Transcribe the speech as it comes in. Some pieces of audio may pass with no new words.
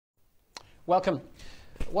Welcome.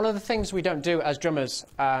 One of the things we don't do as drummers,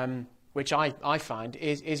 which I find,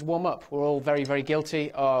 is warm up. We're all very, very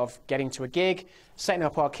guilty of getting to a gig, setting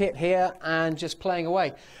up our kit here and just playing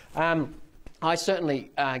away. I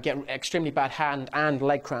certainly get extremely bad hand and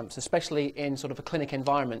leg cramps, especially in sort of a clinic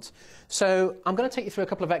environment. So I'm going to take you through a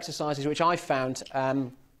couple of exercises which I've found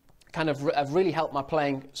kind of have really helped my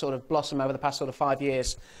playing sort of blossom over the past sort of 5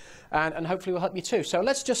 years, and hopefully will help you too. So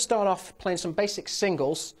let's just start off playing some basic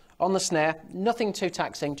singles on the snare, nothing too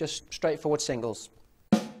taxing, just straightforward singles.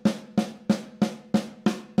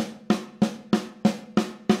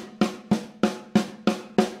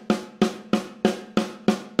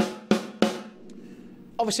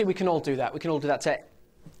 Obviously we can all do that. We can all do that to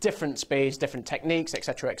different speeds, different techniques,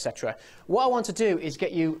 etc., etc. What I want to do is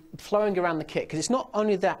get you flowing around the kit, because it's not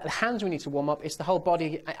only the hands we need to warm up, it's the whole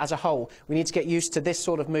body as a whole. We need to get used to this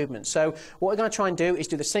sort of movement. So what we're going to try and do is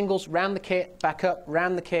do the singles, round the kit, back up,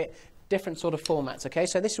 round the kit, different sort of formats, okay?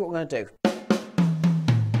 So this is what we're going to do.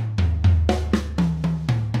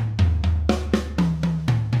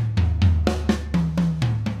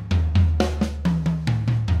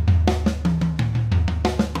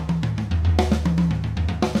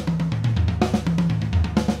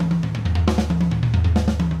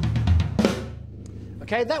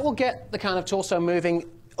 Okay, that will get the kind of torso moving,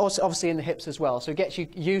 also obviously in the hips as well, so it gets you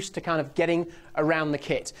used to kind of getting around the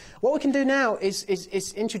kit. What we can do now is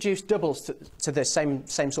introduce doubles to this same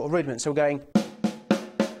sort of rudiment. So we're going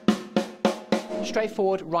straight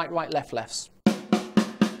forward, right, right, left, lefts.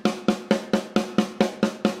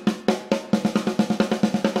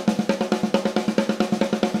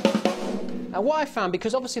 And what I found,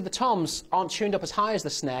 because obviously the toms aren't tuned up as high as the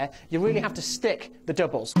snare, you really have to stick the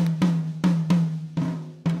doubles.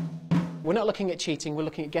 We're not looking at cheating, we're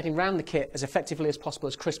looking at getting around the kit as effectively as possible,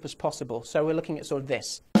 as crisp as possible. So we're looking at sort of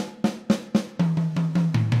this.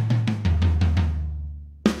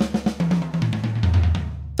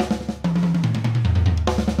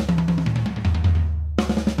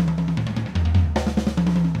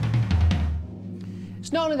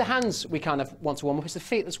 It's not only the hands we kind of want to warm up, it's the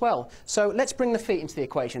feet as well. So let's bring the feet into the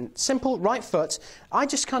equation. Simple, right foot. I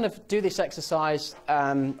just kind of do this exercise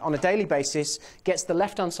on a daily basis, gets the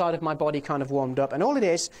left-hand side of my body kind of warmed up, and all it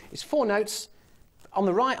is 4 notes. On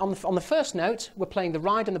the right, on the first note, we're playing the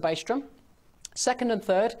ride and the bass drum. Second and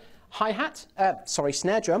third, hi-hat,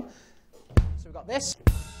 snare drum. So we've got this.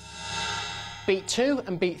 Beat 2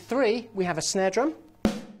 and beat 3, we have a snare drum.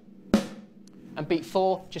 And beat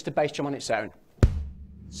 4, just a bass drum on its own.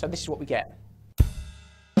 So this is what we get.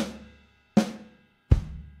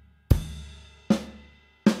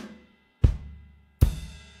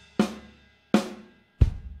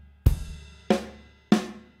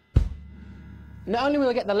 Not only will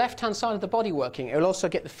it get the left-hand side of the body working, it will also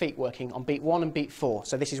get the feet working on beat 1 and beat 4.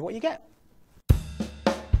 So this is what you get.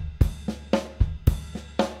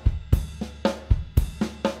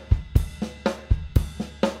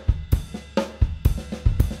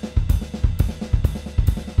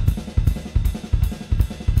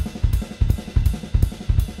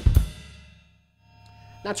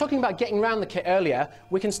 Now, talking about getting around the kit earlier,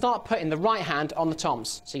 we can start putting the right hand on the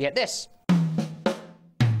toms. So you get this.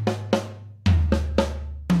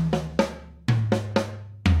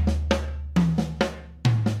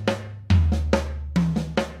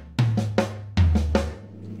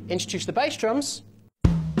 Introduce the bass drums.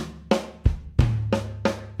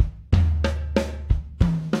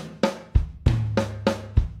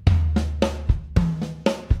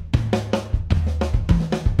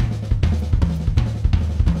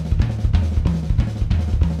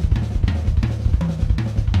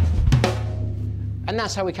 And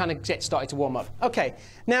that's how we kind of get started to warm up. Okay,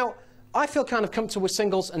 now I feel kind of comfortable with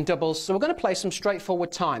singles and doubles, so we're going to play some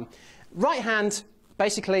straightforward time. Right hand,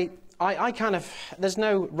 basically, I kind of, there's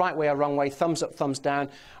no right way or wrong way, thumbs up, thumbs down.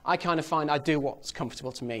 I kind of find I do what's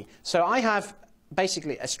comfortable to me. So I have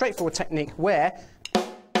basically a straightforward technique where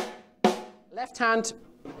left hand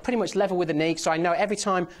pretty much level with the knee, so I know every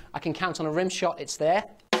time I can count on a rim shot, it's there.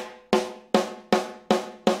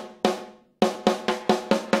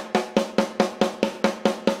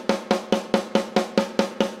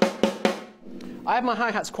 I have my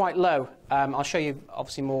hi-hats quite low. I'll show you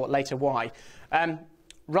obviously more later why.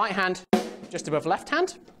 Right hand just above left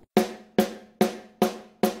hand. And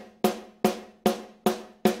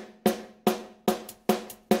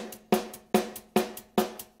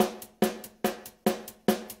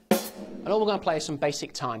all we're going to play is some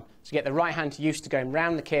basic time to get the right hand used to going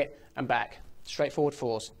round the kit and back. Straightforward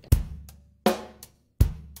 4s.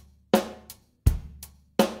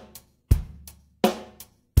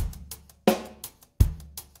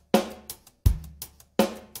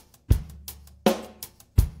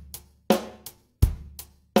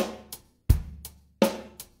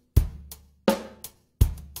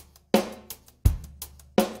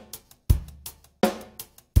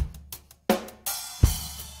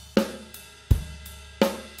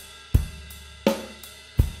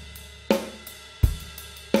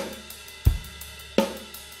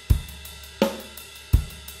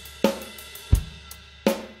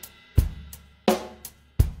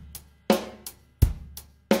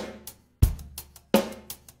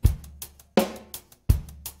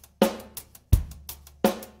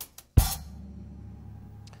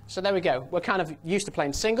 So there we go. We're kind of used to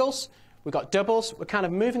playing singles. We've got doubles. We're kind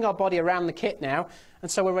of moving our body around the kit now,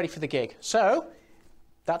 and so we're ready for the gig. So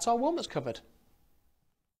that's our warm-ups covered.